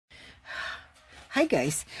Hi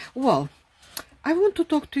guys. Well, I want to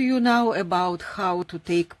talk to you now about how to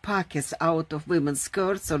take pockets out of women's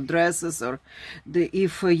skirts or dresses, or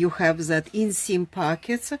if you have that inseam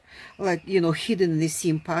pockets, like, hidden in the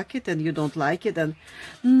seam pocket and you don't like it. And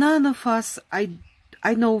none of us,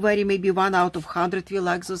 I know maybe 1 out of 100 will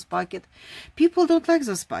like those pockets. People don't like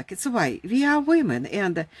those pockets. Why? We are women,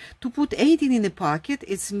 and to put 18 in a pocket,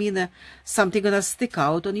 it's mean something gonna stick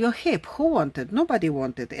out on your hip. Who wanted? Nobody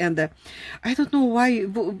wanted. And I don't know why.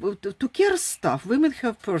 To carry stuff, women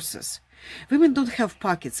have purses. Women don't have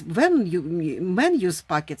pockets. Men use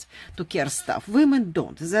pockets to carry stuff. Women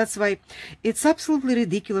don't. That's why it's absolutely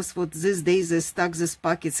ridiculous what these days they stuck these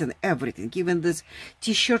pockets in everything. Even this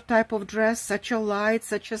t-shirt type of dress, such a light,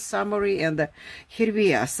 such a summery, and here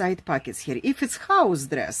we are, side pockets here. If it's house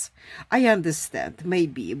dress, I understand,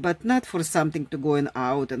 maybe, but not for something to going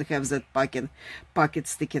out and have that pocket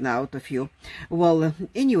sticking out of you. Well,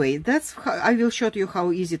 anyway, that's how I will show you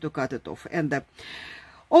how easy to cut it off. And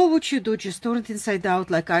all what you do, just turn it inside out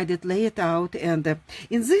like I did, lay it out. And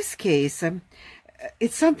in this case,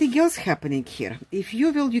 it's something else happening here. If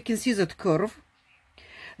you will, you can see that curve.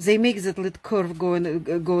 They make that little curve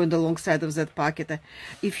going alongside of that pocket.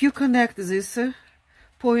 If you connect this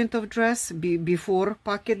point of dress before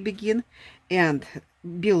pocket begin and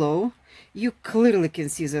below, you clearly can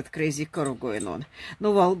see that crazy curve going on.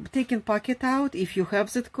 Now, while taking pocket out, if you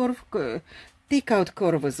have that curve, take out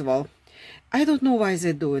curve as well. I don't know why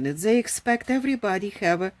they're doing it. They expect everybody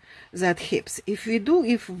have that hips. If we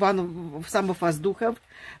do, some of us do have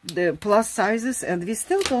the plus sizes, and we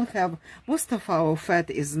still don't have, most of our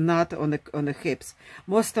fat is not on the hips.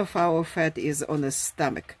 Most of our fat is on the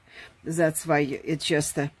stomach. That's why it's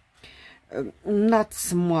just not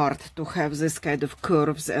smart to have this kind of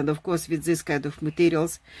curves. And of course, with this kind of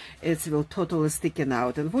materials, it will totally sticking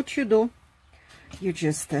out. And what you do, you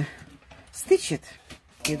just stitch it.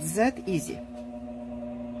 It's that easy.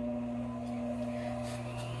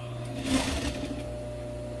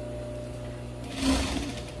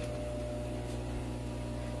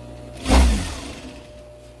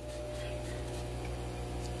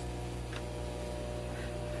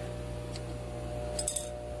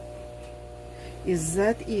 It's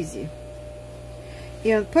that easy.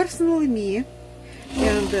 And personally me,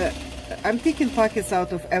 and I'm taking pockets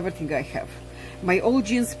out of everything I have. My old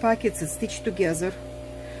jeans pockets are stitched together,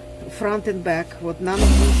 front and back, what none of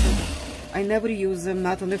these, I never use them,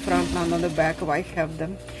 not on the front, not on the back, I have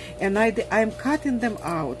them. And I'm cutting them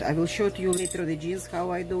out. I will show to you later the jeans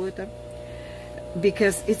how I do it,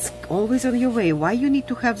 because it's always on your way. Why you need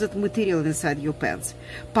to have that material inside your pants?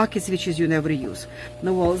 Pockets which you never use.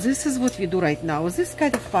 Now, well, this is what we do right now. This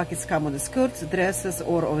kind of pockets come on the skirts, dresses,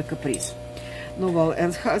 or on a capris. Now, well,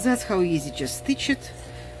 and that's how easy. Just stitch it,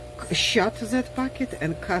 shut that pocket,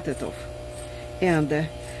 and cut it off. And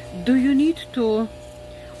do you need to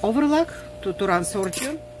overlock to run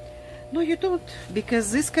sorting? No, you don't,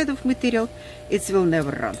 because this kind of material, it will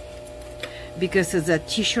never run. Because it's a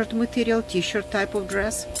t-shirt material, t-shirt type of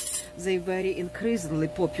dress. They very increasingly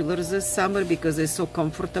popular this summer because they're so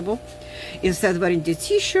comfortable. Instead of wearing the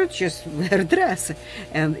t-shirt, just wear dress,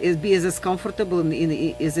 and it be as comfortable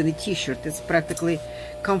as in a t-shirt. It's practically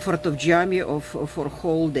comfort of jammy for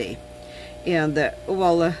whole day. And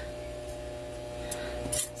well,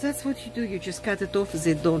 that's what you do. You just cut it off.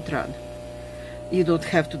 They don't run. You don't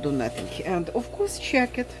have to do nothing. And of course,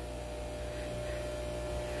 check it.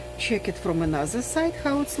 Check it from another side,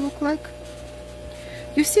 how it's look like.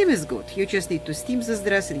 Your seam is good. You just need to steam this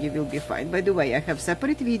dress and you will be fine. By the way, I have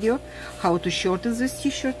separate video how to shorten this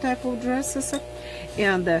t-shirt type of dresses.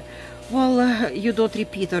 And well, you don't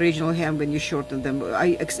repeat original hem when you shorten them.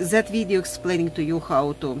 That video explaining to you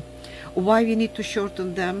how to, why we need to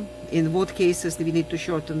shorten them, in what cases we need to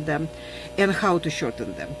shorten them, and how to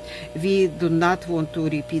shorten them. We do not want to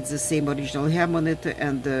repeat the same original hem on it,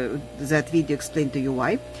 and that video explained to you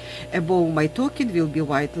why. Above my talking will be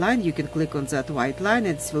white line. You can click on that white line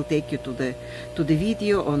and it will take you to the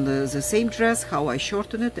video on the same dress, how I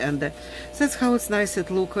shorten it, and that's how it's nice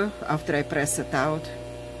it look after I press it out.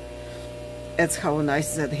 That's how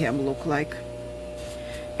nice that hem look like.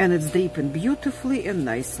 And it's draping beautifully and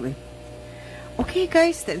nicely. Okay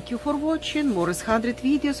guys, thank you for watching. More than 100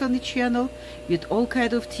 videos on the channel with all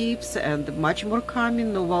kind of tips and much more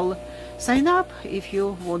coming. Well, sign up if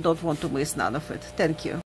you don't want to miss none of it. Thank you.